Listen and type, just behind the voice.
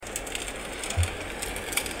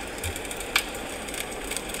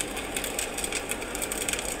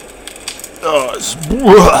There's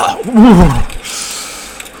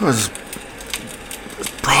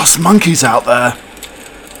brass monkeys out there.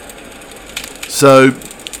 So,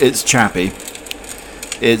 it's Chappie.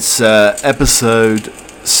 It's episode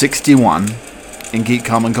 61 in Geek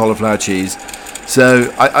Common Cauliflower Cheese.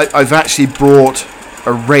 So, I've actually brought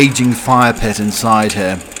a raging fire pit inside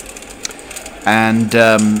here. And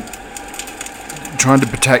trying to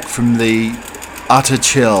protect from the utter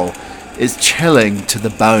chill. It's chilling to the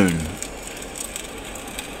bone.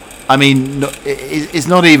 I mean, it's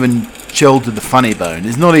not even chilled to the funny bone.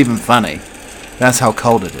 It's not even funny. That's how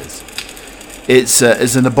cold it is. It's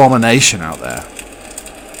an abomination out there.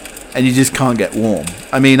 And you just can't get warm.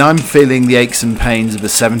 I mean, I'm feeling the aches and pains of a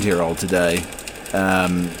 70-year-old today.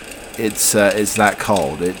 It's that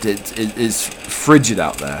cold. It's frigid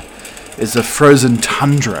out there. It's a frozen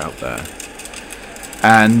tundra out there.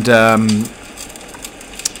 And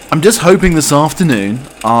I'm just hoping this afternoon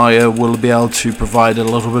I will be able to provide a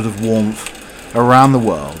little bit of warmth around the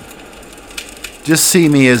world. Just see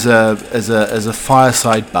me as a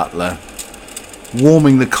fireside butler,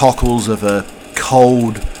 warming the cockles of a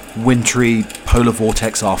cold, wintry polar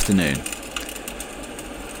vortex afternoon.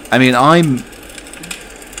 I mean, I'm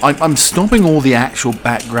stopping all the actual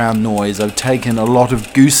background noise. I've taken a lot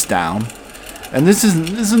of goose down, and this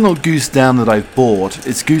is not goose down that I've bought.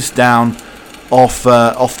 It's goose down off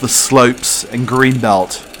the slopes and green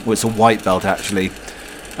belt. Well, it's a white belt actually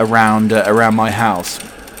around my house.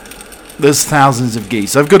 There's thousands of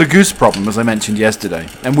geese. I've got a goose problem, as I mentioned yesterday,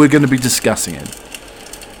 and we're going to be discussing it.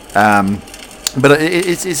 But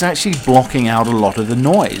it's actually blocking out a lot of the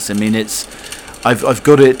noise. I mean, I've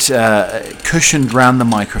got it cushioned round the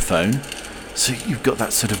microphone, so you've got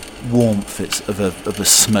that sort of warmth of a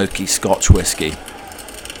smoky Scotch whiskey.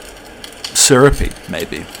 Syrupy,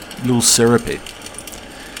 maybe. A little syrupy.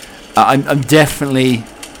 I'm definitely,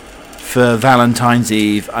 for Valentine's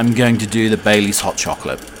Eve, I'm going to do the Bailey's hot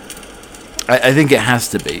chocolate. I think it has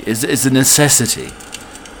to be. It's a necessity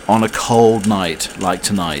on a cold night like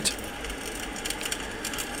tonight.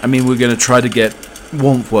 I mean, we're going to try to get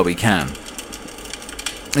warmth where we can.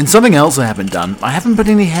 And something else I haven't done, I haven't put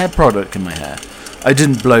any hair product in my hair. I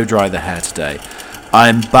didn't blow dry the hair today.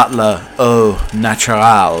 I'm Butler au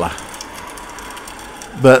Natural.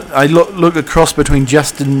 But I look across between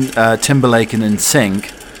Justin Timberlake and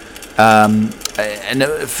NSYNC. And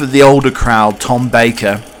for the older crowd, Tom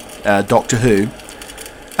Baker, Doctor Who.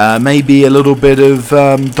 Maybe a little bit of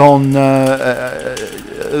Don,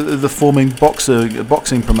 the forming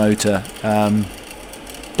boxing promoter,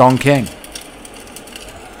 Don King.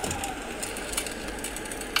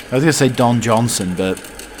 I was going to say Don Johnson, but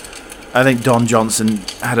I think Don Johnson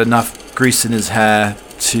had enough grease in his hair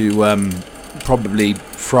to probably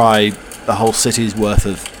fry the whole city's worth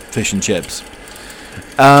of fish and chips.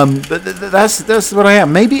 But that's what I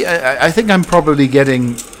am. Maybe I think I'm probably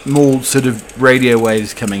getting more sort of radio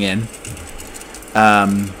waves coming in.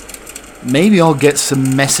 Maybe I'll get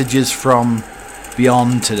some messages from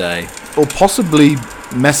beyond today, or possibly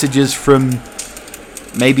messages from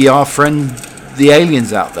maybe our friend the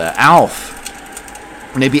aliens out there, Alf.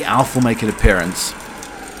 Maybe Alf will make an appearance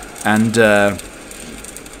and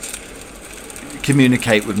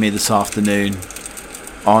communicate with me this afternoon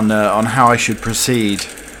on how I should proceed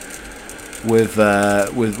with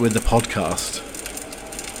the podcast.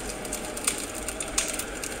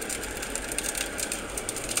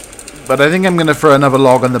 But I think I'm going to throw another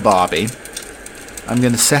log on the Barbie. I'm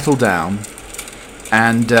going to settle down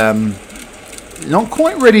and not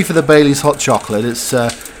quite ready for the Bailey's hot chocolate. It's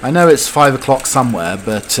I know it's 5 o'clock somewhere,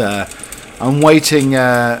 but I'm waiting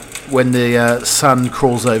when the sun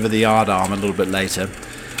crawls over the yard arm a little bit later,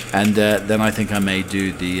 and then I think I may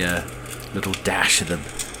do the little dash of the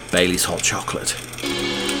Bailey's hot chocolate.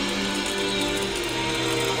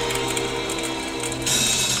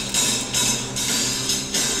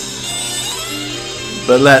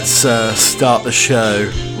 But let's start the show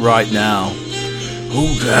right now. Oh,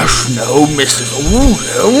 yes, no, Mrs. Ooh,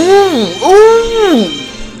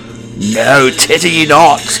 no, titty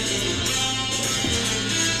not.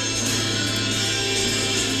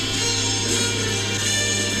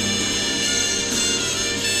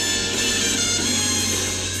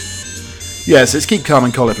 Yes, it's Keep Calm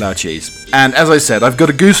and Cauliflower Cheese. And as I said, I've got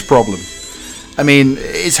a goose problem. I mean,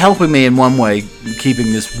 it's helping me in one way,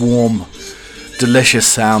 keeping this warm, delicious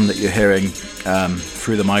sound that you're hearing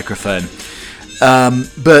through the microphone.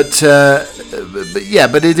 But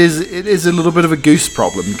it is a little bit of a goose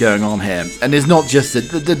problem going on here, and it's not just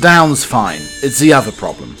the down's fine. It's the other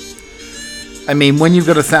problem. I mean, when you've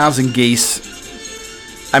got 1,000 geese,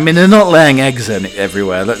 I mean they're not laying eggs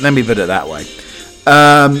everywhere. Let me put it that way.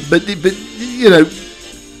 But you know,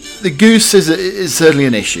 the goose is certainly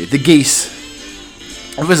an issue. The geese,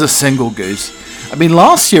 if it was a single goose. I mean,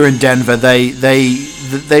 last year in Denver, they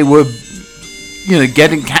were,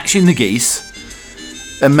 catching the geese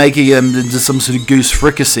and making them into some sort of goose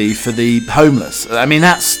fricassee for the homeless. I mean,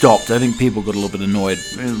 that stopped. I think people got a little bit annoyed.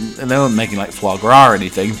 And they weren't making like foie gras or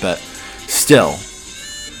anything, but still,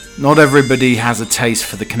 not everybody has a taste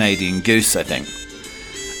for the Canadian goose, I think.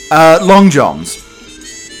 Long johns,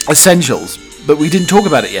 essentials, but we didn't talk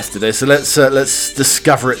about it yesterday, so let's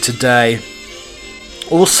discover it today.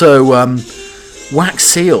 Also, wax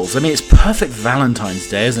seals. I mean, it's perfect Valentine's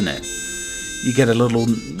Day, isn't it? You get a little,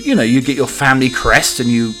 you get your family crest and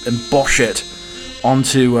you emboss it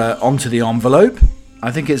onto the envelope.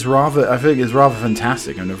 I think it's rather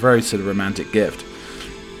fantastic and a very sort of romantic gift.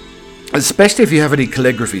 Especially if you have any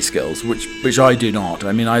calligraphy skills, which I do not.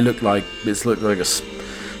 I mean, I look like a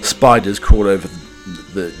spiders crawl over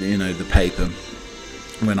the paper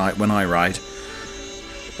when I write.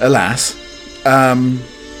 Alas.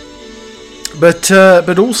 But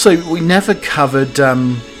also we never covered.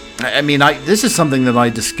 This is something that I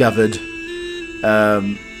discovered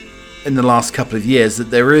in the last couple of years,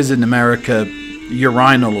 that there is in America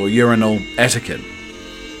urinal etiquette.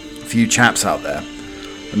 A few chaps out there.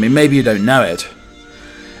 I mean, maybe you don't know it.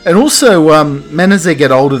 And also, men as they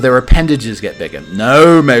get older, their appendages get bigger.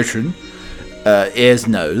 No motion, ears,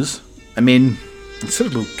 nose. I mean, I'm sort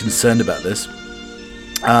of a little concerned about this.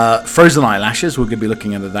 Frozen eyelashes, we're going to be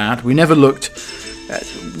looking into that. We never looked at,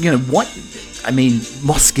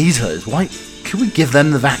 mosquitoes. Why could we give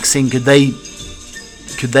them the vaccine? Could they,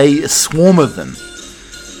 a swarm of them,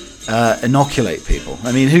 inoculate people?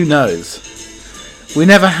 I mean, who knows? We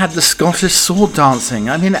never had the Scottish sword dancing.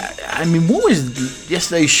 I mean, what was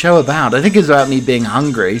yesterday's show about? I think it's about me being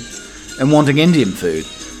hungry and wanting Indian food,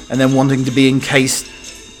 and then wanting to be encased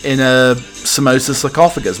in a samosa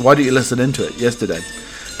sarcophagus. Why didn't you listen into it yesterday?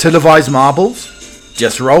 Televised marbles,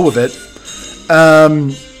 just roll with it.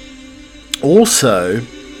 Also,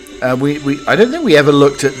 I don't think we ever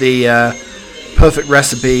looked at the perfect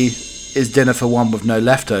recipe is dinner for one with no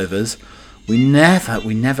leftovers. We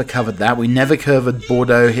never covered that. We never covered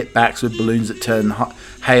Bordeaux hitbacks with balloons that turn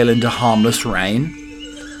hail into harmless rain.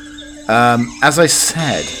 As I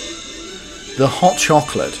said, the hot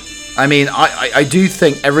chocolate. I mean, I do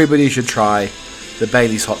think everybody should try the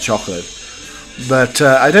Bailey's hot chocolate. But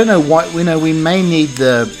I don't know why. We may need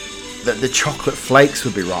the chocolate flakes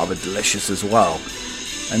would be rather delicious as well.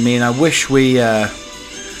 I mean, I wish we had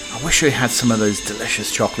some of those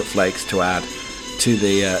delicious chocolate flakes to add to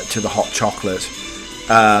the hot chocolate.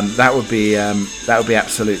 That would be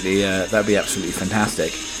absolutely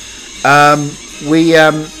fantastic.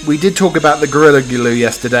 We did talk about the Gorilla Glue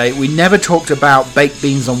yesterday. We never talked about baked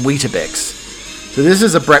beans on Weetabix. So this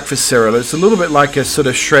is a breakfast cereal. It's a little bit like a sort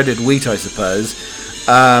of shredded wheat, I suppose.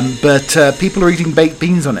 But people are eating baked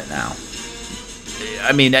beans on it now.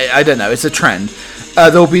 I mean, I don't know. It's a trend.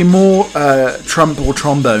 There'll be more trump or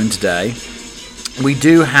trombone today. We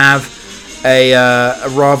do have a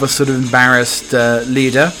rather sort of embarrassed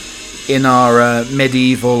leader in our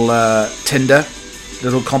medieval Tinder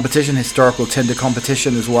little competition, historical Tinder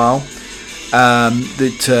competition as well.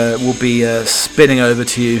 That will be spinning over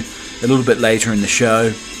to you a little bit later in the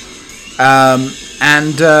show, and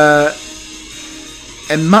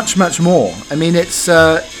much more. I mean, it's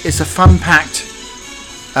a fun-packed,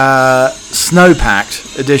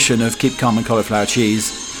 snow-packed edition of Keep Calm and Cauliflower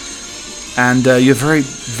Cheese, and you're very,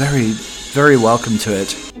 very, very welcome to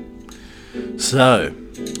it. So,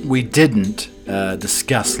 we didn't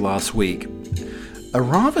discuss last week a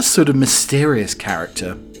rather sort of mysterious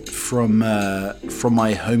character from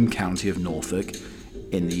my home county of Norfolk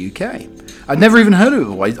in the UK. I'd never even heard of it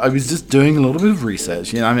before. I was just doing a little bit of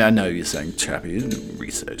research. I know you're saying, Chappie, you didn't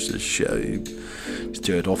research this show. You just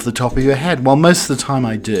do it off the top of your head. Well, most of the time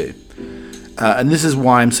I do. And this is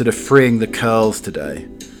why I'm sort of freeing the curls today,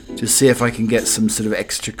 to see if I can get some sort of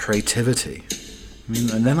extra creativity.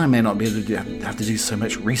 And then I may not be able to have to do so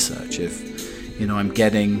much research if, I'm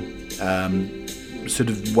getting sort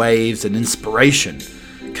of waves and inspiration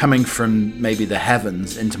coming from maybe the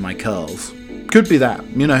heavens into my curls. Could be that,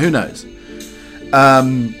 who knows.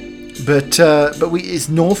 But it's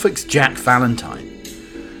Norfolk's Jack Valentine.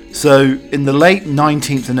 So in the late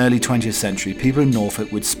 19th and early 20th century, people in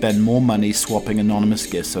Norfolk would spend more money swapping anonymous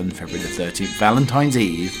gifts on February the 13th, Valentine's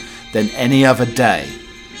Eve, than any other day,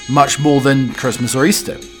 much more than Christmas or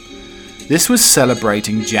Easter. This was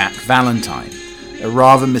celebrating Jack Valentine, a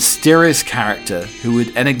rather mysterious character who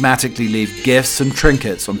would enigmatically leave gifts and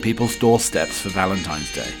trinkets on people's doorsteps for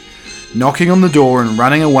Valentine's Day, knocking on the door and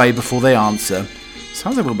running away before they answer,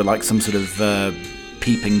 Sounds a little bit like some sort of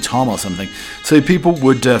peeping Tom or something. So people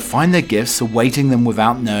would find their gifts, awaiting them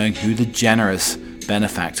without knowing who the generous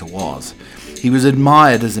benefactor was. He was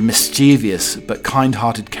admired as a mischievous but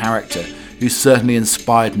kind-hearted character who certainly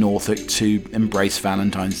inspired Norfolk to embrace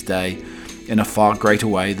Valentine's Day in a far greater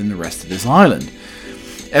way than the rest of his island.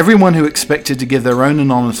 Everyone who expected to give their own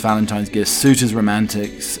anonymous Valentine's gifts, suitors,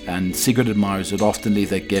 romantics, and secret admirers would often leave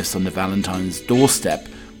their gifts on the Valentine's doorstep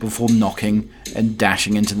before knocking and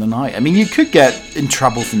dashing into the night. I mean, you could get in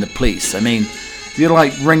trouble from the police. I mean, if you're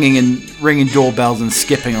like ringing doorbells and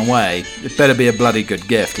skipping away, it better be a bloody good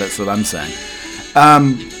gift. That's what I'm saying.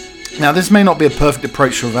 Now, this may not be a perfect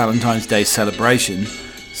approach to a Valentine's Day celebration.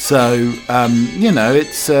 So,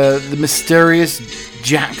 it's the mysterious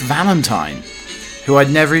Jack Valentine, who I'd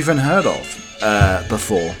never even heard of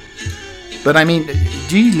before. But I mean,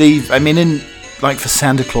 do you leave? I mean, for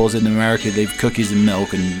Santa Claus in America, they have cookies and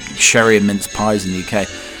milk and sherry and mince pies in the UK.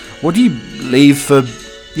 What do you leave for,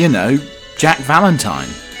 Jack Valentine?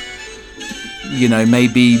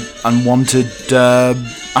 Maybe unwanted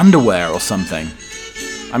underwear or something.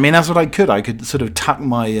 I mean, that's what I could. I could sort of tuck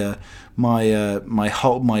my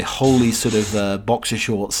holy sort of boxer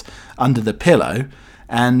shorts under the pillow,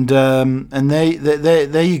 and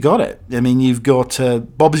there you got it. I mean, you've got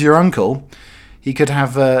Bob's your uncle. He could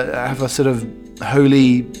have a sort of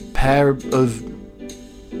holy pair of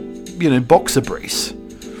boxer briefs,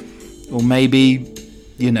 or maybe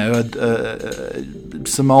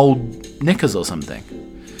some old knickers or something.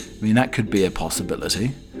 I mean, that could be a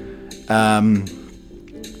possibility.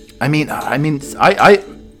 I mean,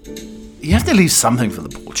 you have to leave something for the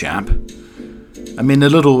poor chap. I mean,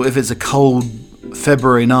 if it's a cold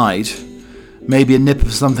February night, maybe a nip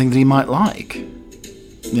of something that he might like.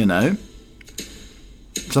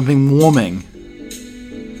 Something warming.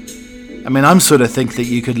 I mean, I'm sort of think that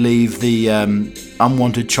you could leave the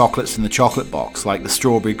unwanted chocolates in the chocolate box, like the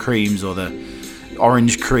strawberry creams or the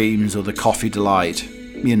orange creams or the coffee delight,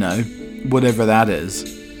 whatever that is,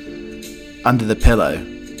 under the pillow,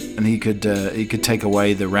 and he could take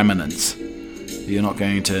away the remnants. You're not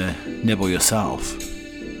going to nibble yourself.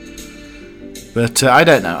 But I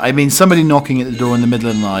don't know. I mean, somebody knocking at the door in the middle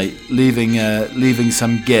of the night, leaving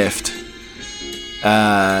some gift,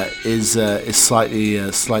 is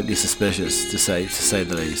slightly suspicious, to say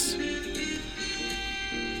the least.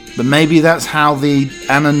 But maybe that's how the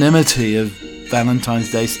anonymity of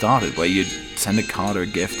Valentine's Day started, where you'd send a card or a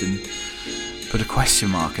gift and put a question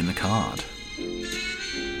mark in the card.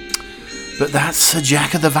 But that's Sir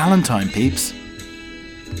Jack of the Valentine, peeps.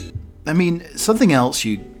 I mean, something else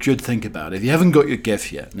you should think about if you haven't got your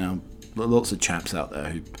gift yet. Now, lots of chaps out there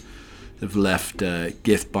who have left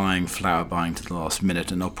gift buying, flower buying to the last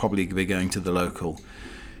minute, and they'll probably be going to the local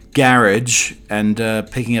garage and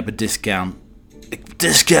picking up a discount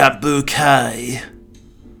bouquet,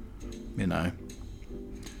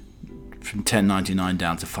 from $10.99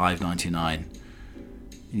 down to $5.99.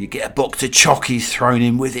 You get a box of chockies thrown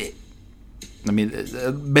in with it. I mean,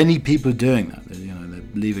 many people are doing that. They're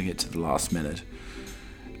leaving it to the last minute.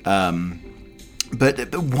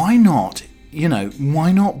 But why not?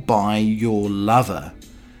 Why not buy your lover,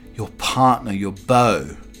 your partner, your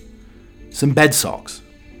beau, some bed socks?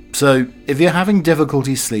 So if you're having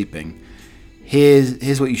difficulty sleeping,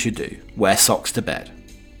 here's what you should do: wear socks to bed.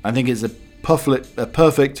 I think it's a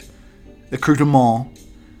perfect accoutrement,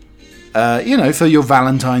 for your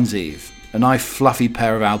Valentine's Eve. A nice fluffy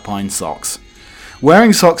pair of alpine socks.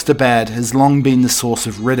 Wearing socks to bed has long been the source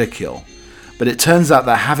of ridicule, but it turns out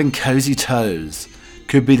that having cozy toes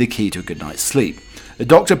could be the key to a good night's sleep. A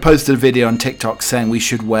doctor posted a video on TikTok saying we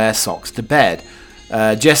should wear socks to bed.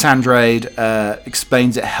 Jess Andrade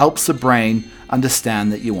explains it helps the brain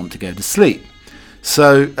understand that you want to go to sleep.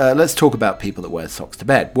 So let's talk about people that wear socks to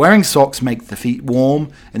bed. Wearing socks makes the feet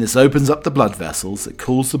warm, and this opens up the blood vessels. It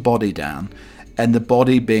cools the body down, and the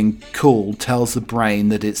body being cool tells the brain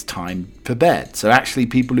that it's time for bed. So actually,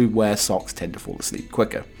 people who wear socks tend to fall asleep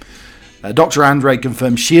quicker. Dr. Andrade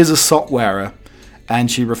confirmed she is a sock wearer, and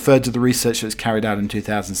she referred to the research that was carried out in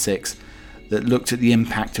 2006 that looked at the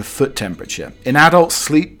impact of foot temperature. In adults,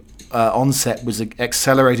 sleep onset was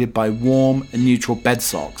accelerated by warm and neutral bed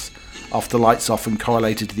socks after lights off and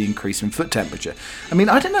correlated to the increase in foot temperature. I mean,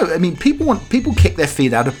 I don't know. I mean, people kick their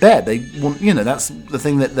feet out of bed. They want, that's the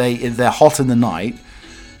thing that if they're hot in the night,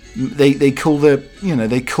 they cool their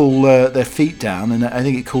feet down, and I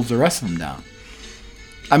think it cools the rest of them down.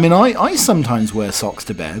 I mean, I sometimes wear socks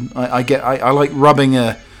to bed. I like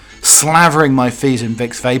slavering my feet in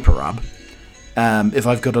Vicks Vapor Rub, if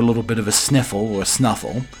I've got a little bit of a sniffle or a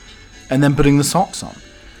snuffle, and then putting the socks on.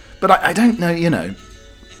 But I don't know,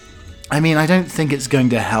 I mean, I don't think it's going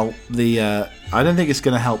to help I don't think it's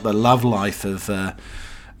going to help the love life of our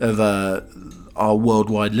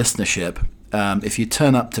worldwide listenership if you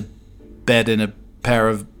turn up to bed in a pair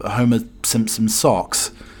of Homer Simpson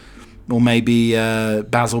socks, or maybe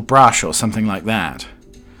Basil Brush or something like that.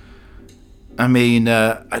 I mean,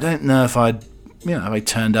 I don't know if if I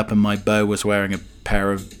turned up and my beau was wearing a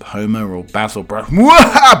pair of Homer or Basil Brush,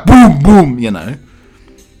 boom, boom,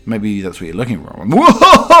 Maybe that's what you're looking for.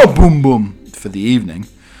 Boom, boom, for the evening.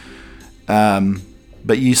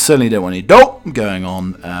 But you certainly don't want any dope going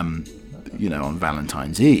on, on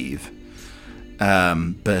Valentine's Eve.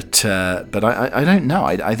 But I don't know.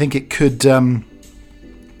 I think it could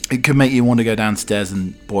make you want to go downstairs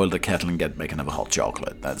and boil the kettle and make another hot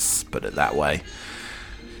chocolate. Let's put it that way.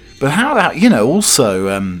 But how about, also,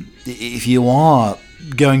 if you are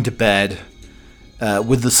going to bed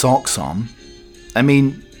with the socks on, I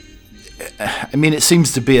mean, it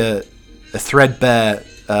seems to be a threadbare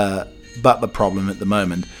butler problem at the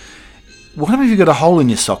moment. What if you've got a hole in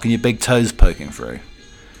your sock and your big toe's poking through?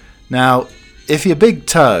 Now, if your big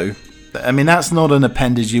toe, that's not an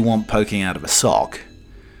appendage you want poking out of a sock.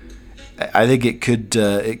 I think it could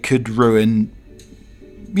ruin,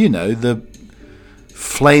 the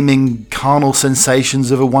flaming carnal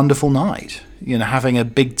sensations of a wonderful night. Having a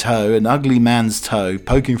big toe, an ugly man's toe,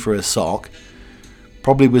 poking through a sock,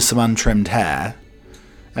 probably with some untrimmed hair.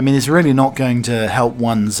 It's really not going to help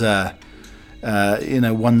one's love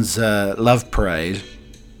parade.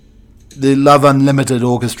 The Love Unlimited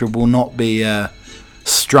Orchestra will not be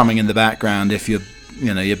strumming in the background if your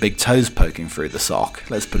big toe's poking through the sock.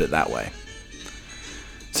 Let's put it that way.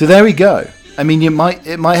 So there we go. It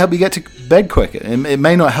might help you get to bed quicker. It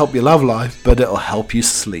may not help your love life, but it'll help you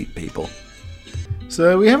sleep, people.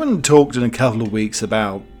 So we haven't talked in a couple of weeks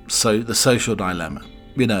about the social dilemma.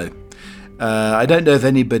 I don't know if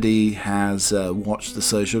anybody has watched The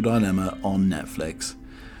Social Dilemma on Netflix,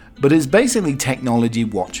 but it's basically technology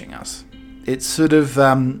watching us. It's sort of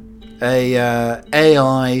a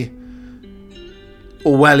AI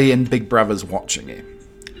Orwellian Big Brother's watching you.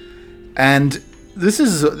 And this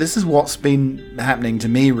is what's been happening to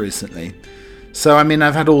me recently. So,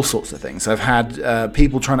 I've had all sorts of things. I've had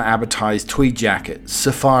people trying to advertise tweed jackets,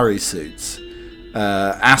 safari suits,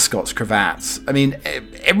 ascots, cravats.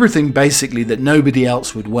 Everything basically that nobody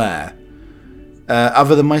else would wear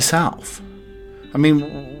other than myself.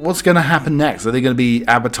 What's going to happen next? Are they going to be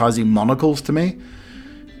advertising monocles to me?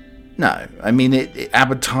 No. It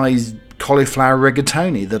advertised cauliflower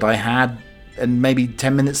rigatoni that I had, and maybe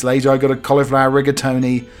 10 minutes later I got a cauliflower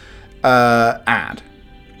rigatoni ad.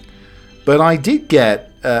 But I did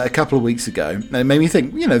get, a couple of weeks ago, it made me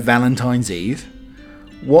think, Valentine's Eve.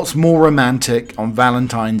 What's more romantic on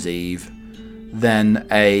Valentine's Eve than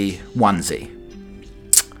a onesie?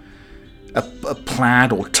 A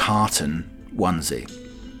plaid or tartan onesie.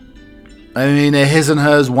 A his and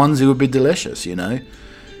hers onesie would be delicious,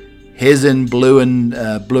 His in blue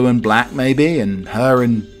and black maybe, and her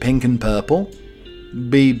in pink and purple.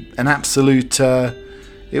 Be an absolute.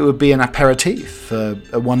 It would be an aperitif for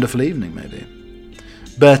a wonderful evening, maybe.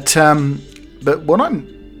 But what I'm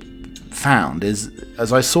found is,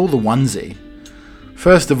 as I saw the onesie,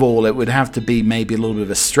 first of all, it would have to be maybe a little bit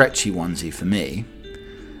of a stretchy onesie for me,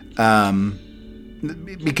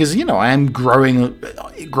 because I am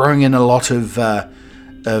growing in a lot of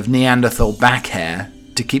Neanderthal back hair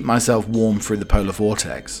to keep myself warm through the polar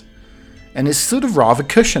vortex, and it's sort of rather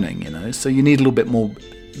cushioning, so you need a little bit more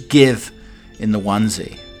give in the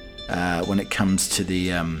onesie when it comes to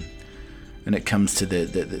the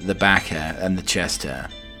back hair and the chest hair.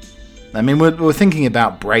 We're thinking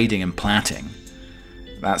about braiding and plaiting.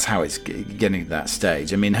 That's how it's getting to that stage.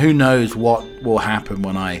 Who knows what will happen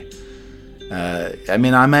when I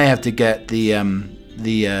may have to get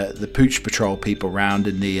the Pooch Patrol people round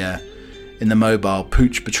in the mobile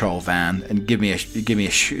Pooch Patrol van and give me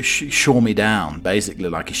a shore me down, basically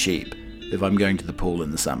like a sheep, if I'm going to the pool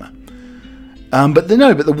in the summer. But the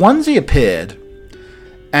onesie appeared,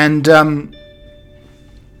 and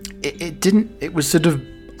it was sort of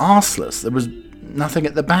arseless. There was nothing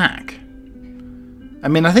at the back.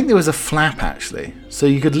 I think there was a flap, actually, so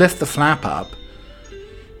you could lift the flap up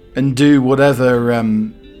and do whatever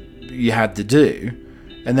you had to do,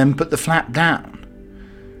 and then put the flap down.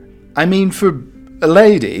 For a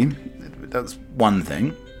lady, that's one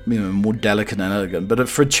thing, more delicate and elegant, but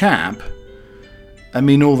for a chap,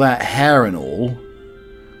 all that hair and all,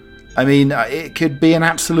 it could be an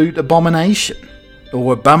absolute abomination,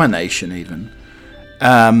 or abomination even.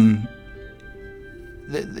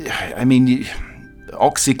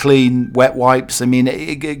 OxyClean, wet wipes,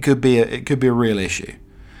 it could be a real issue.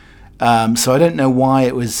 So I don't know why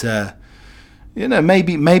it was.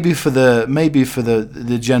 Maybe for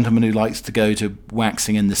the gentleman who likes to go to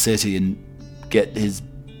waxing in the city and get his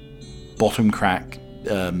bottom crack,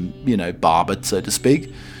 barbered, so to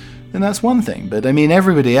speak. And that's one thing. But I mean,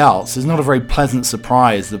 everybody else is not a very pleasant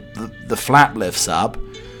surprise. The flap lifts up,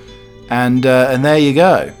 and there you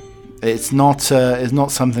go. It's not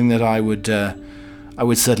something that I would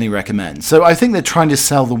certainly recommend. So I think they're trying to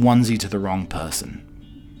sell the onesie to the wrong person,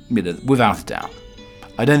 without a doubt.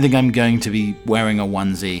 I don't think I'm going to be wearing a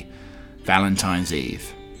onesie Valentine's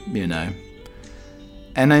Eve,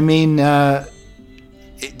 And I mean,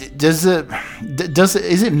 is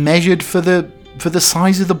it measured for the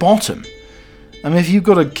size of the bottom? I mean, if you've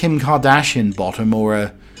got a Kim Kardashian bottom or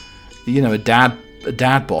a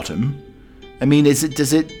dad bottom, I mean, does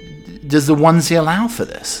the onesie allow for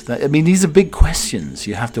this? I mean, these are big questions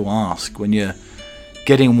you have to ask when you're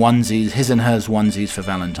getting onesies, his and hers onesies for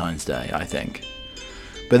Valentine's Day, I think.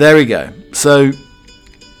 But there we go. So,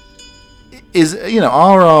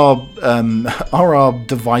 are our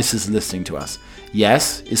devices listening to us?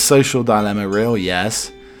 Yes. Is social dilemma real?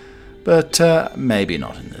 Yes. But maybe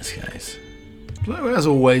not in this case. So, as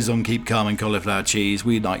always on Keep Calm and Cauliflower Cheese,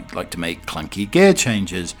 we like to make clunky gear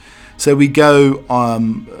changes. So we go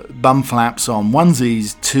bum flaps on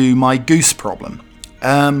onesies to my goose problem.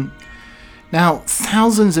 Now,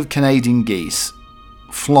 thousands of Canadian geese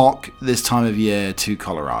flock this time of year to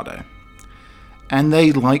Colorado, and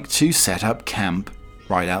they like to set up camp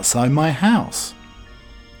right outside my house.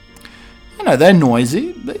 They're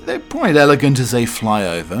noisy, they're quite elegant as they fly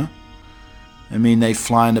over. I mean, they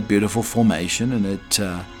fly in a beautiful formation, and it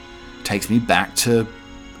takes me back to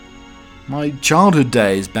my childhood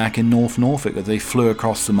days back in North Norfolk as they flew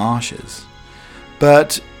across the marshes.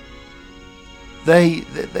 But they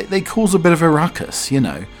cause a bit of a ruckus,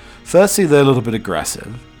 Firstly, they're a little bit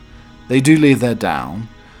aggressive. They do leave their down,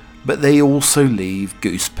 but they also leave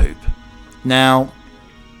goose poop. Now,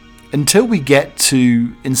 until we get to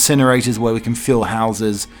incinerators where we can fill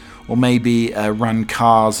houses or maybe run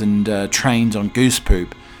cars and trains on goose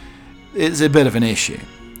poop, it's a bit of an issue.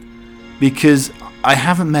 Because I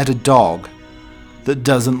haven't met a dog that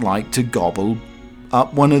doesn't like to gobble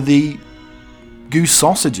up one of the goose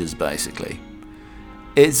sausages, basically.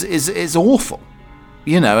 It's awful.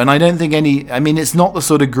 And I don't think it's not the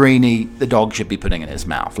sort of greenie the dog should be putting in his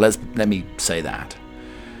mouth. Let me say that.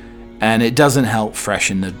 And it doesn't help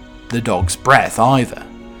freshen the dog's breath either.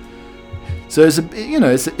 So it's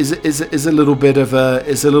a little bit of a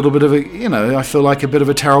I feel like a bit of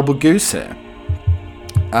a terrible goose here.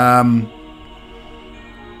 And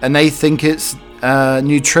they think it's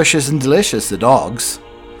nutritious and delicious, the dogs,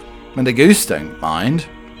 and the goose don't mind.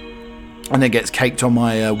 And it gets caked on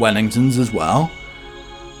my Wellingtons as well.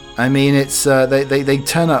 I mean, it's they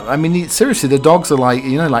turn up. I mean, seriously, the dogs are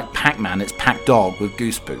like Pac-Man. It's Pac Dog with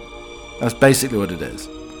goose poop. That's basically what it is.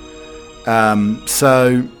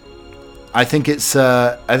 So I think it's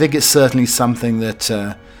certainly something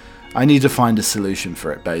that I need to find a solution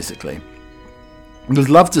for it. Basically, I'd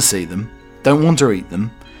love to see them. Don't want to eat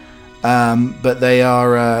them, but they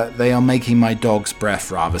are making my dog's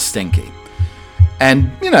breath rather stinky.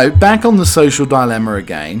 And back on the social dilemma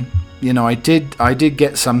again. I did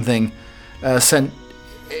get something sent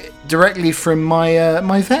directly from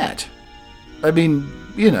my vet. I mean,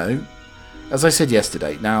 as I said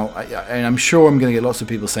yesterday. Now, I'm sure I'm going to get lots of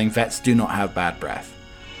people saying vets do not have bad breath.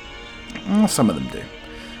 Well, some of them do.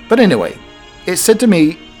 But anyway, it said to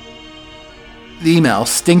me, the email,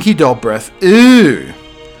 stinky dog breath. Ooh!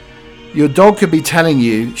 Your dog could be telling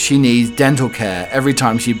you she needs dental care every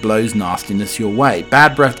time she blows nastiness your way.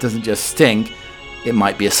 Bad breath doesn't just stink. It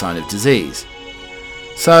might be a sign of disease.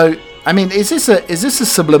 So, I mean, is this a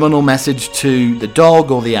subliminal message to the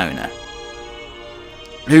dog or the owner?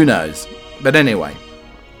 Who knows? But anyway,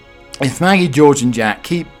 if Maggie, George and Jack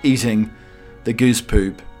keep eating the goose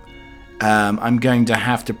poop, I'm going to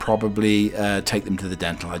have to probably take them to the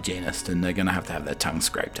dental hygienist, and they're going to have their tongue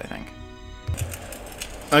scraped, I think.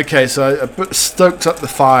 Okay, so I stoked up the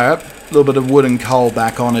fire, a little bit of wood and coal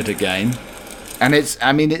back on it again. And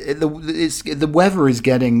the weather is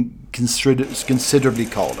getting considerably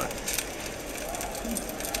colder,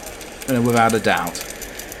 without a doubt.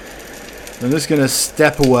 I'm just going to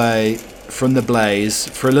step away from the blaze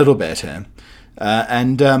for a little bit here,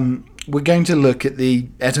 and we're going to look at the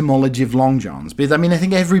etymology of long johns. Because I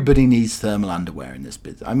think everybody needs thermal underwear in this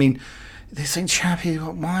business. I mean, they say, Chappie,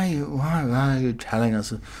 why are you telling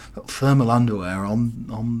us about thermal underwear on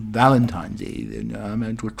Valentine's Eve?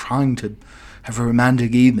 We're trying to have a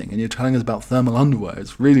romantic evening, and you're telling us about thermal underwear.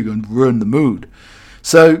 It's really going to ruin the mood.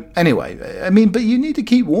 So anyway, I mean, but you need to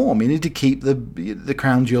keep warm. You need to keep the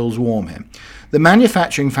crown jewels warm here. The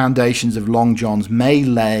manufacturing foundations of Long John's may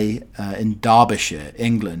lay in Derbyshire,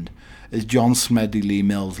 England, as John Smedley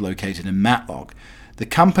Mills located in Matlock. The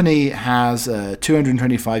company has a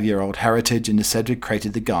 225-year-old heritage and is said to have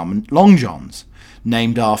created the garment Long Johns,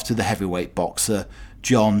 named after the heavyweight boxer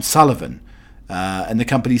John Sullivan. And the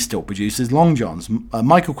company still produces Long Johns.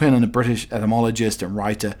 Michael Quinlan, a British etymologist and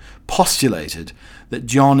writer, postulated that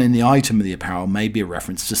John in the item of the apparel may be a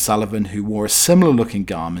reference to Sullivan, who wore a similar-looking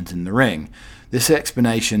garment in the ring. This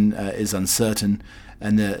explanation is uncertain,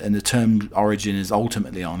 and the term origin is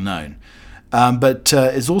ultimately unknown. But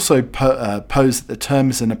it's also posed that the term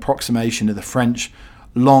is an approximation of the French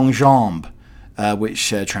long jambe,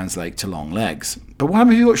 which translate to long legs. But what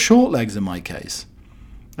if you've got short legs in my case?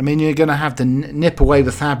 I mean, you're going to have to nip away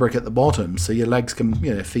the fabric at the bottom so your legs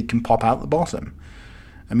can, feet can pop out the bottom.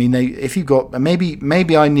 I mean, if you've got,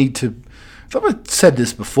 maybe I need to, I've said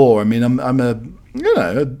this before, I mean, I'm a,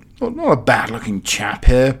 not a bad-looking chap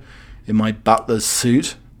here in my butler's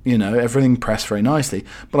suit, everything pressed very nicely,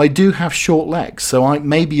 but I do have short legs, so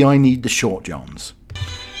maybe I need the short johns.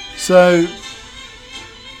 So,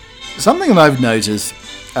 something that I've noticed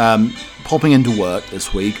popping into work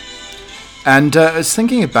this week, and I was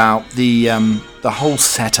thinking about the whole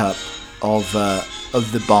setup of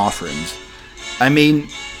the bathrooms. I mean,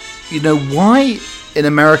 why in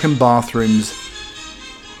American bathrooms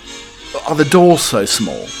are the doors so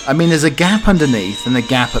small? I mean, there's a gap underneath and a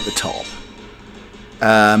gap at the top,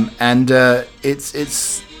 and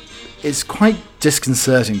it's quite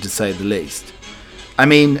disconcerting to say the least. I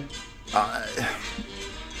mean,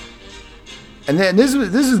 and this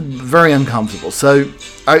is very uncomfortable. So,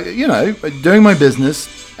 doing my business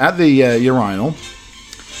at the urinal,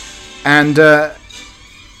 and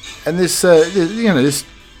this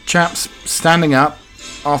chap's standing up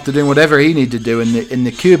after doing whatever he needed to do in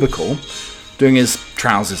the cubicle, doing his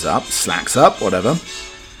trousers up, slacks up, whatever,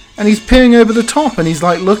 and he's peering over the top, and he's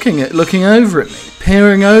like looking over at me,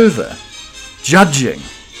 peering over, judging.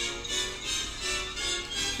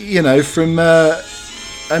 From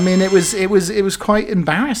I mean, it was quite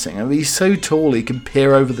embarrassing. I mean, he's so tall he can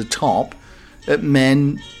peer over the top at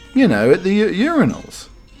men, at the urinals.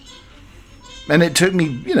 And it took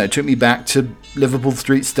me back to Liverpool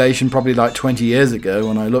Street Station probably like 20 years ago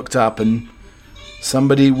when I looked up and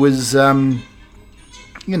somebody was,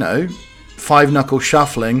 five-knuckle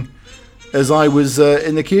shuffling as I was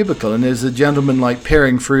in the cubicle, and there's a gentleman like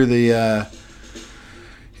peering through the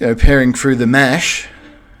mesh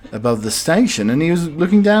above the station, and he was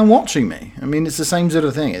looking down watching me. I mean, it's the same sort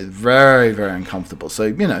of thing. It's very, very uncomfortable. So,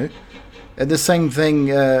 and the same thing,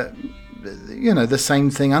 the same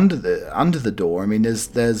thing under the door. I mean, there's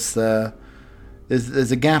a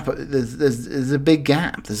gap. There's a big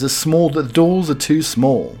gap. The doors are too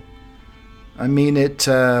small. I mean,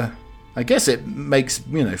 I guess it makes,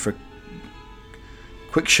 for a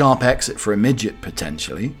quick, sharp exit for a midget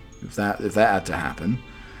potentially, if that had to happen.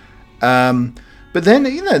 But then,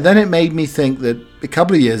 then it made me think that a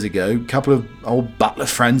couple of years ago, a couple of old butler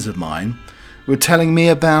friends of mine were telling me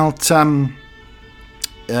about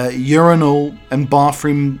urinal and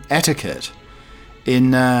bathroom etiquette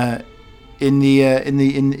in the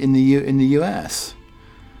US.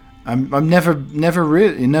 I've never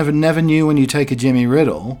knew when you take a Jimmy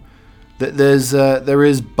Riddle that there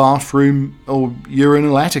is bathroom or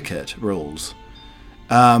urinal etiquette rules.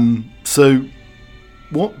 So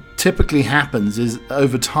what typically happens is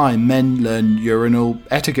over time men learn urinal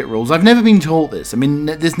etiquette rules. I've never been taught this. I mean,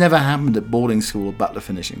 this never happened at boarding school or butler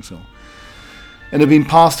finishing school, and have been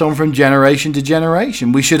passed on from generation to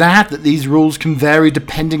generation. We should add that these rules can vary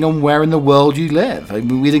depending on where in the world you live. I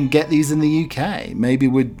mean, we didn't get these in the UK. Maybe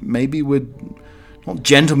we're not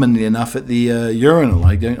gentlemanly enough at the urinal.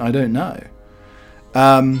 I don't know.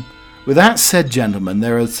 With that said, gentlemen,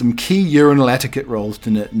 there are some key urinal etiquette rules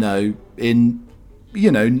to know in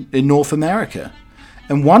North America,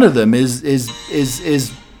 and one of them is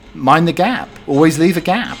mind the gap. Always leave a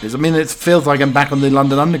gap. It feels like I'm back on the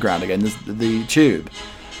London Underground again. The tube.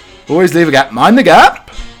 Always leave a gap. Mind the gap.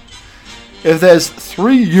 If there's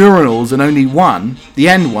 3 urinals and only one, the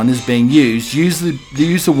end one is being used. Use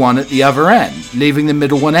the one at the other end, leaving the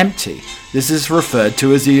middle one empty. This is referred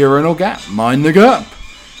to as a urinal gap. Mind the gap,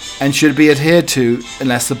 and should be adhered to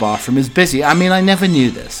unless the bathroom is busy. I mean, I never knew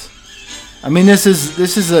this. I mean, this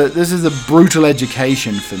is a brutal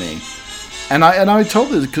education for me, and I told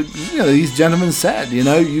this, these gentlemen said,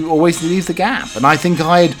 you always leave the gap, and I think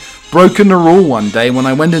I had broken the rule one day when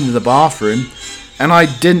I went into the bathroom, and I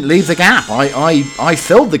didn't leave the gap. I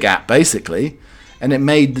filled the gap basically, and it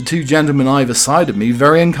made the two gentlemen either side of me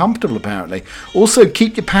very uncomfortable, apparently. Also,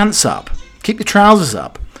 keep your pants up. Keep your trousers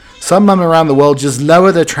up. Some men around the world just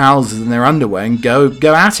lower their trousers and their underwear and go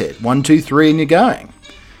at it. 1, 2, 3, and you're going.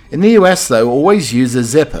 In the US, though, always use a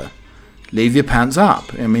zipper. Leave your pants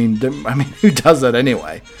up. I mean, who does that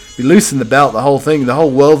anyway? If you loosen the belt, the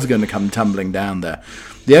whole world's going to come tumbling down there.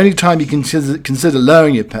 The only time you can consider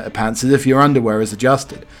lowering your pants is if your underwear is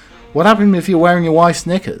adjusted. What happens if you're wearing your wife's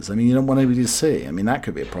knickers? I mean, you don't want anybody to see. I mean, that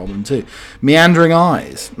could be a problem too. Meandering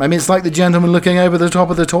eyes. I mean, it's like the gentleman looking over the top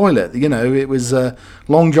of the toilet. You know, it was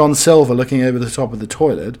Long John Silver looking over the top of the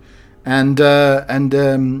toilet. And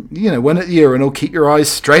you know, when at the urinal, keep your eyes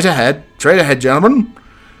straight ahead, gentlemen.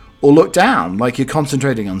 Or look down, like you're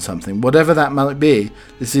concentrating on something. Whatever that might be,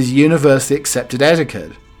 this is universally accepted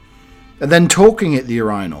etiquette. And then talking at the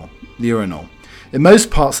urinal. In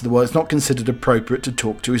most parts of the world, it's not considered appropriate to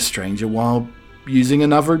talk to a stranger while using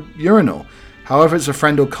another urinal. However, it's a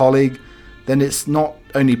friend or colleague, then it's not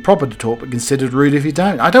only proper to talk, but considered rude if you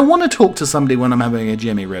don't. I don't want to talk to somebody when I'm having a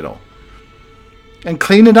Jimmy Riddle. And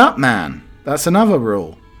clean it up, man. That's another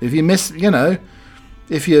rule. If you miss, you know,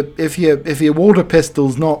 if your water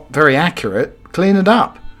pistol's not very accurate, clean it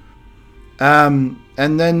up. And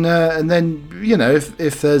then you know, if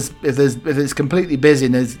it's completely busy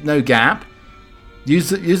and there's no gap, use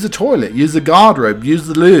the toilet, use the guardrobe, use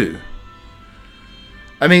the loo.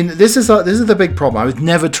 I mean, this is the big problem. I was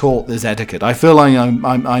never taught this etiquette. I feel like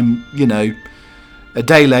I'm you know, a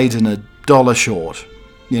day late and $1 short,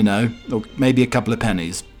 you know, or maybe a couple of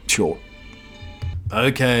pennies short.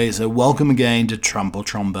 Okay, so welcome again to Trump or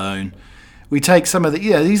Trombone. We take some of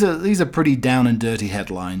these are pretty down and dirty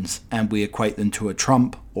headlines, and we equate them to a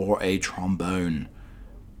trump or a trombone.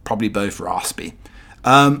 Probably both raspy.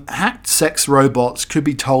 Hacked sex robots could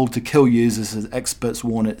be told to kill users as experts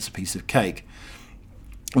warn it's a piece of cake.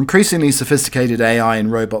 Increasingly sophisticated AI and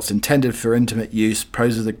robots intended for intimate use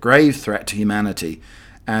poses a grave threat to humanity,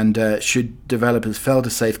 and should developers fail to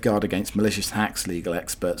safeguard against malicious hacks, legal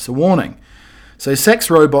experts are warning. So sex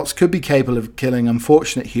robots could be capable of killing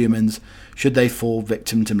unfortunate humans should they fall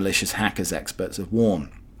victim to malicious hackers, experts have warned.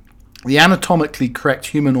 The anatomically correct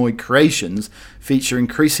humanoid creations feature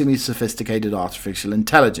increasingly sophisticated artificial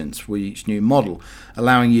intelligence for each new model,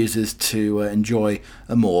 allowing users to enjoy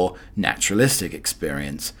a more naturalistic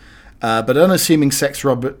experience. But unassuming sex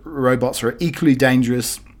robots are equally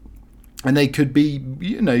dangerous, and they could be,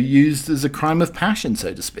 you know, used as a crime of passion,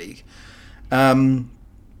 so to speak.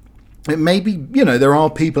 It may be, you know, there are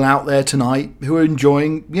people out there tonight who are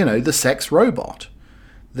enjoying, you know, the sex robot.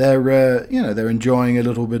 They're, you know, they're enjoying a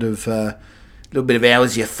little bit of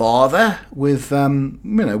how's your father with, you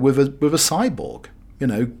know, with a cyborg, you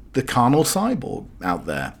know, the carnal cyborg out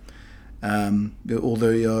there, or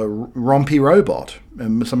the rompy robot,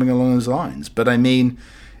 something along those lines. But I mean,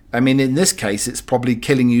 in this case, it's probably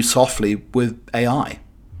killing you softly with AI.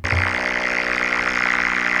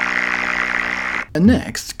 And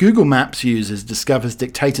next, Google Maps users discovers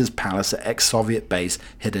dictator's palace at ex-Soviet base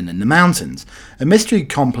hidden in the mountains. A mystery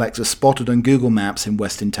complex was spotted on Google Maps in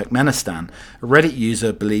western Turkmenistan. A Reddit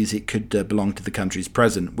user believes it could belong to the country's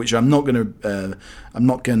president, which I'm not going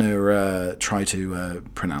to try to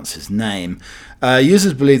pronounce his name.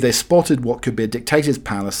 Users believe they spotted what could be a dictator's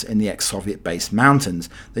palace in the ex-Soviet base mountains.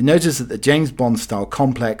 They noticed that the James Bond-style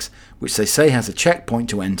complex, which they say has a checkpoint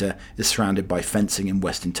to enter, is surrounded by fencing in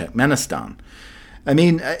western Turkmenistan. I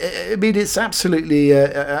mean, it's absolutely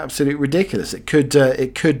ridiculous. It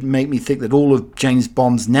could make me think that all of James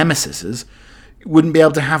Bond's nemesises wouldn't be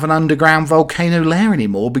able to have an underground volcano lair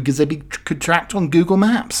anymore because they'd be tracked on Google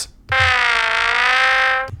Maps.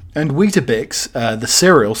 And Weetabix, the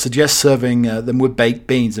cereal, suggests serving them with baked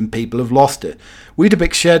beans, and people have lost it.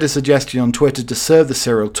 Weetabix shared a suggestion on Twitter to serve the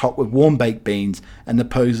cereal topped with warm baked beans, and the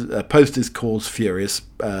posters caused furious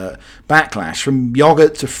backlash. From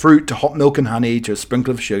yogurt to fruit to hot milk and honey to a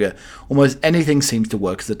sprinkle of sugar, almost anything seems to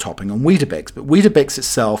work as a topping on Weetabix. But Weetabix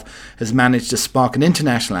itself has managed to spark an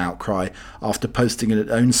international outcry after posting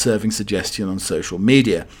its own serving suggestion on social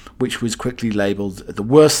media, which was quickly labelled the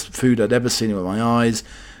worst food I'd ever seen with my eyes.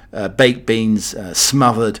 Baked beans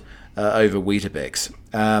smothered over Weetabix.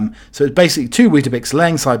 So it's basically two Weetabix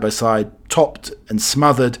laying side by side, topped and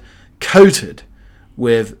smothered, coated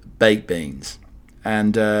with baked beans.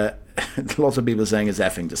 And lots of people are saying it's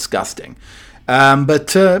effing disgusting.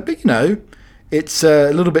 But you know, it's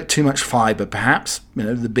a little bit too much fibre, perhaps. You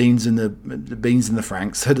know, the beans in the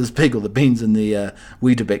Franks, so to speak, or the beans in the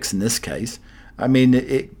Weetabix in this case. I mean,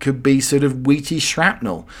 it could be sort of wheaty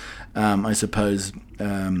shrapnel, I suppose,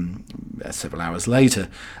 several hours later.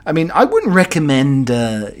 I mean, I wouldn't recommend,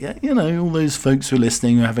 all those folks who are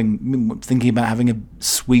listening who are thinking about having a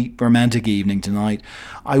sweet romantic evening tonight,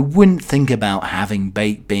 I wouldn't think about having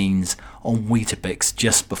baked beans on Weetabix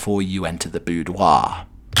just before you enter the boudoir.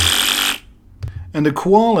 And a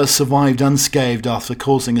koala survived unscathed after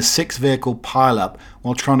causing a 6-vehicle pileup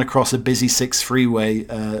while trying to cross a busy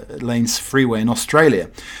 6-lanes freeway in Australia.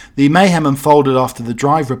 The mayhem unfolded after the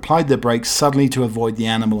driver applied their brakes suddenly to avoid the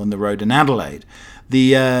animal on the road in Adelaide.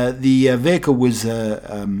 The vehicle was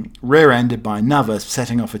rear-ended by another,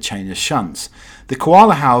 setting off a chain of shunts. The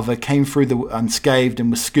koala, however, came through the unscathed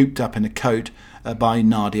and was scooped up in a coat by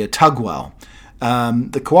Nadia Tugwell.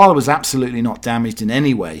 The koala was absolutely not damaged in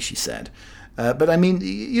any way, she said. But I mean,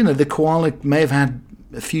 the koala may have had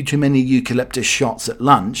a few too many eucalyptus shots at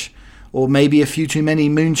lunch, or maybe a few too many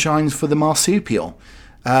moonshines for the marsupial.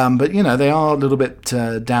 But, they are a little bit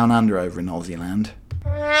down under over in Aussie land.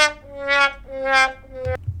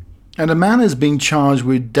 And a man has been charged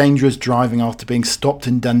with dangerous driving after being stopped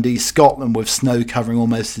in Dundee, Scotland, with snow covering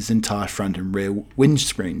almost his entire front and rear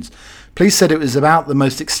windscreens. Police said it was about the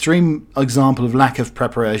most extreme example of lack of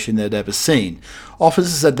preparation they'd ever seen.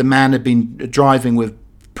 Officers said the man had been driving with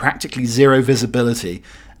practically zero visibility.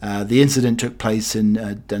 The incident took place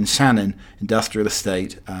in Dunshannon Industrial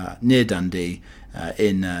Estate near Dundee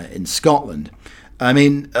in Scotland. I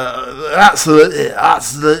mean, absolutely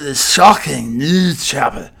shocking news,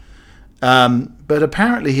 chapper. But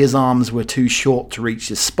apparently his arms were too short to reach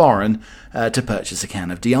his sporran to purchase a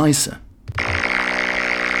can of de-icer.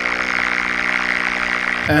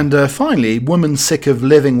 And finally, woman sick of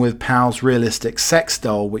living with pal's realistic sex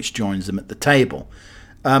doll, which joins them at the table.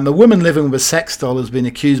 A woman living with a sex doll has been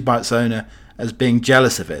accused by its owner as being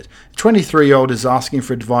jealous of it. A 23-year-old is asking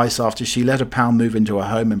for advice after she let a pal move into her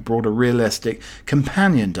home and brought a realistic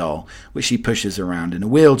companion doll, which she pushes around in a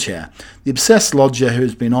wheelchair. The obsessed lodger, who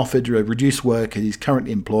has been offered a reduced work as he's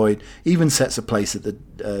currently employed, even sets a place for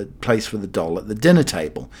the doll at the dinner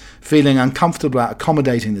table. Feeling uncomfortable about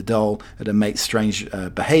accommodating the doll at her mate's strange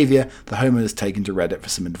behaviour, the homeowner has taken to Reddit for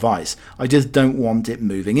some advice. I just don't want it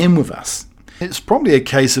moving in with us. It's probably a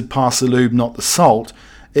case of pass the lube, not the salt.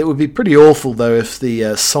 It would be pretty awful, though, if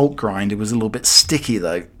the salt grinder was a little bit sticky,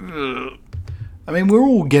 though. Ugh. I mean, we're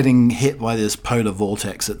all getting hit by this polar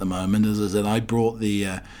vortex at the moment. As I said, I brought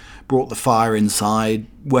the fire inside,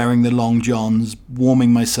 wearing the long johns,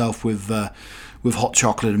 warming myself with hot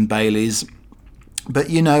chocolate and Baileys. But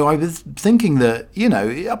I was thinking that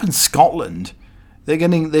up in Scotland, they're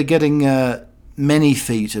getting many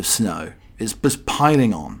feet of snow. It's just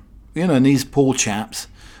piling on. And these poor chaps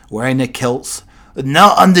wearing their kilts.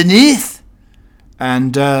 Not underneath.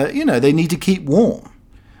 And, they need to keep warm.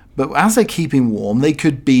 But as they're keeping warm, they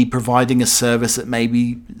could be providing a service that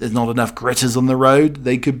maybe there's not enough gritters on the road.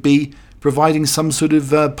 They could be providing some sort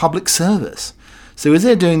of public service. So as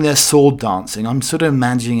they're doing their sword dancing, I'm sort of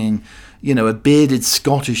imagining, a bearded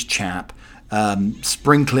Scottish chap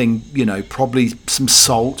sprinkling, probably some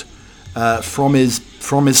salt from his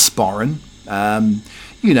sporran, and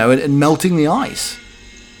melting the ice.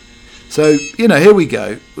 So, here we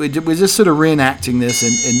go. We're just sort of reenacting this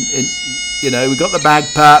we've got the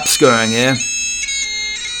bagpipes going here.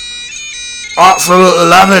 Absolutely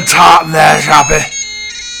love the tartan there, chappy.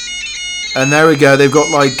 And there we go. They've got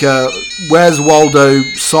Where's Waldo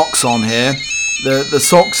socks on here. The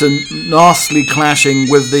socks are nastily clashing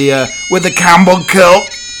with the Campbell kilt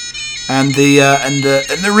and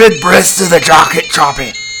the rib breast of the jacket,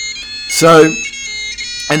 chappy. So.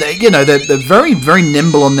 And they're very, very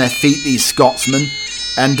nimble on their feet, these Scotsmen.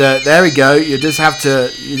 And there we go. You just have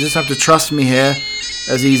to trust me here,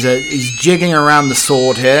 as he's jigging around the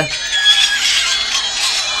sword here.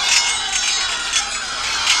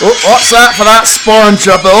 Oh, what's that for that sporran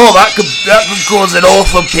chopper? Oh, that could cause an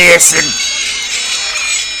awful piercing.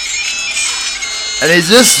 And he's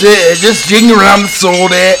just jigging around the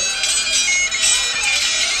sword here.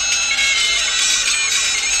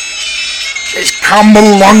 It's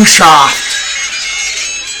Campbell Longshaft.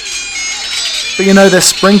 But they're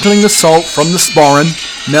sprinkling the salt from the sporran,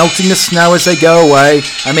 melting the snow as they go away.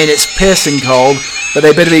 I mean, it's piercing cold, but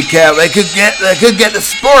they better be careful. They could get the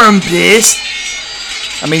sporran pierced.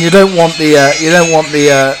 I mean, you don't want the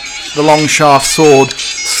Longshaft sword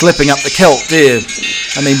slipping up the kilt, do you?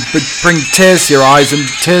 I mean, bring tears to your eyes and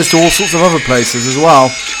tears to all sorts of other places as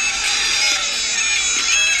well.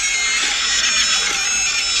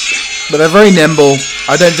 But they're very nimble.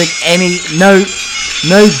 I don't think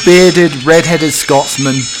no bearded, red-headed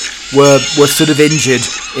Scotsmen were sort of injured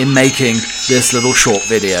in making this little short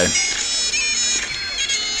video.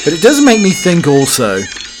 But it does make me think also,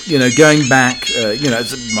 going back,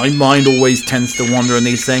 my mind always tends to wander on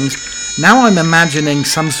these things. Now I'm imagining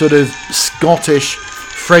some sort of Scottish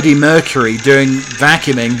Freddie Mercury doing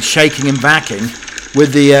vacuuming, shaking and vacuuming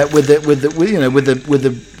with the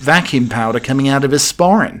vacuum powder coming out of his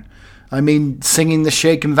sporran. I mean, singing the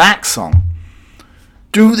shake and vac song.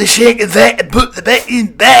 Do the shake and vac and put the vacuum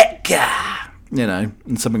back.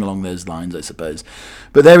 And something along those lines, I suppose.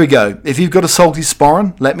 But there we go. If you've got a salty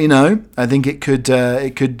sporran, let me know. I think it could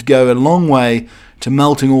go a long way to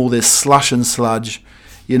melting all this slush and sludge.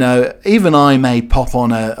 Even I may pop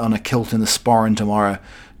on a kilt in the sporran tomorrow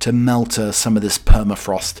to melt some of this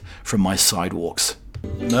permafrost from my sidewalks.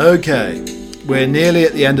 Okay, we're nearly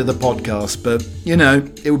at the end of the podcast, but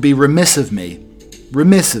it would be remiss of me,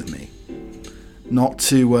 not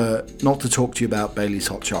to talk to you about Bailey's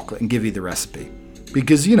hot chocolate and give you the recipe,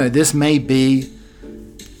 because this may be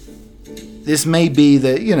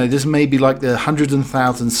like the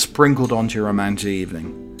 100,000 sprinkled onto your romantic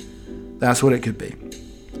evening. That's what it could be.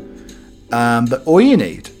 But all you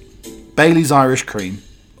need: Bailey's Irish cream,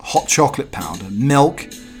 hot chocolate powder, milk,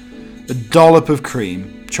 a dollop of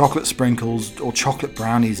cream, chocolate sprinkles or chocolate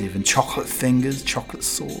brownies, even chocolate fingers, chocolate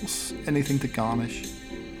sauce, anything to garnish.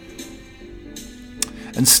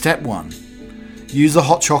 And step 1, use the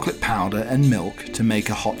hot chocolate powder and milk to make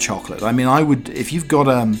a hot chocolate. I mean, I would, if you've got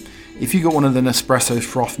one of the Nespresso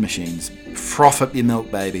froth machines, froth up your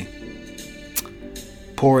milk, baby.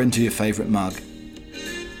 Pour it into your favorite mug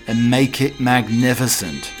and make it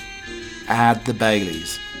magnificent. Add the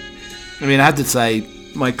Baileys. I mean, I had to say,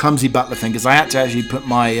 my clumsy butler fingers, I had to actually put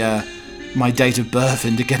my date of birth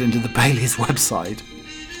in to get into the Baileys website.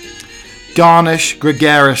 Garnish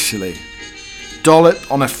gregariously.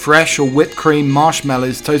 Dollop on a fresh or whipped cream,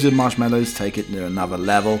 marshmallows, toasted marshmallows, take it to another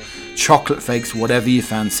level. Chocolate flakes, whatever you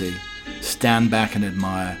fancy. Stand back and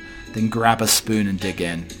admire. Then grab a spoon and dig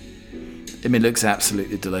in. I mean, it looks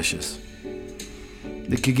absolutely delicious.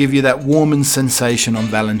 It could give you that warming sensation on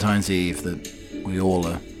Valentine's Eve that we all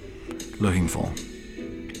are looking for.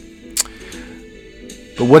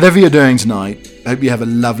 But whatever you're doing tonight, I hope you have a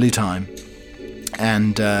lovely time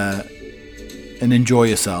and enjoy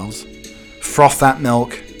yourselves. Froth that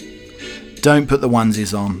milk. Don't put the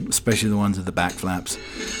onesies on, especially the ones with the back flaps.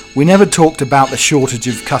 We never talked about the shortage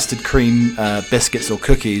of custard cream biscuits or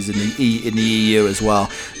cookies in the EU as well.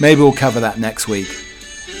 Maybe we'll cover that next week.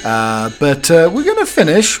 But we're going to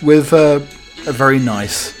finish with a very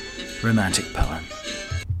nice romantic poem.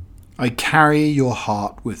 I carry your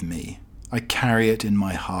heart with me. I carry it in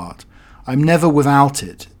my heart. I'm never without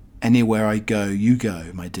it. Anywhere I go, you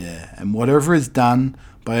go, my dear. And whatever is done,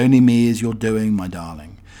 by only me is your doing, my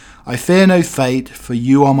darling. I fear no fate, for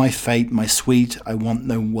you are my fate, my sweet, I want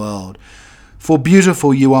no world. For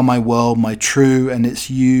beautiful you are my world, my true, and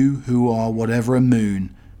it's you who are whatever a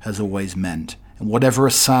moon has always meant. And whatever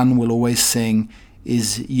a sun will always sing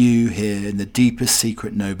is you here in the deepest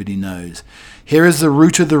secret nobody knows. Here is the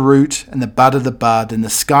root of the root, and the bud of the bud, and the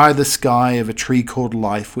sky of a tree called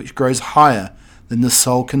life, which grows higher than the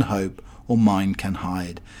soul can hope or mind can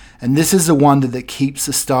hide. And this is the wonder that keeps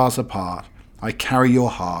the stars apart. I carry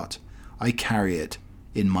your heart. I carry it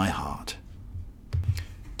in my heart.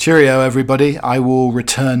 Cheerio, everybody. I will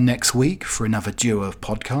return next week for another duo of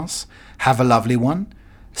podcasts. Have a lovely one.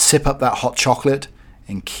 Sip up that hot chocolate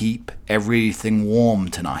and keep everything warm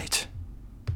tonight.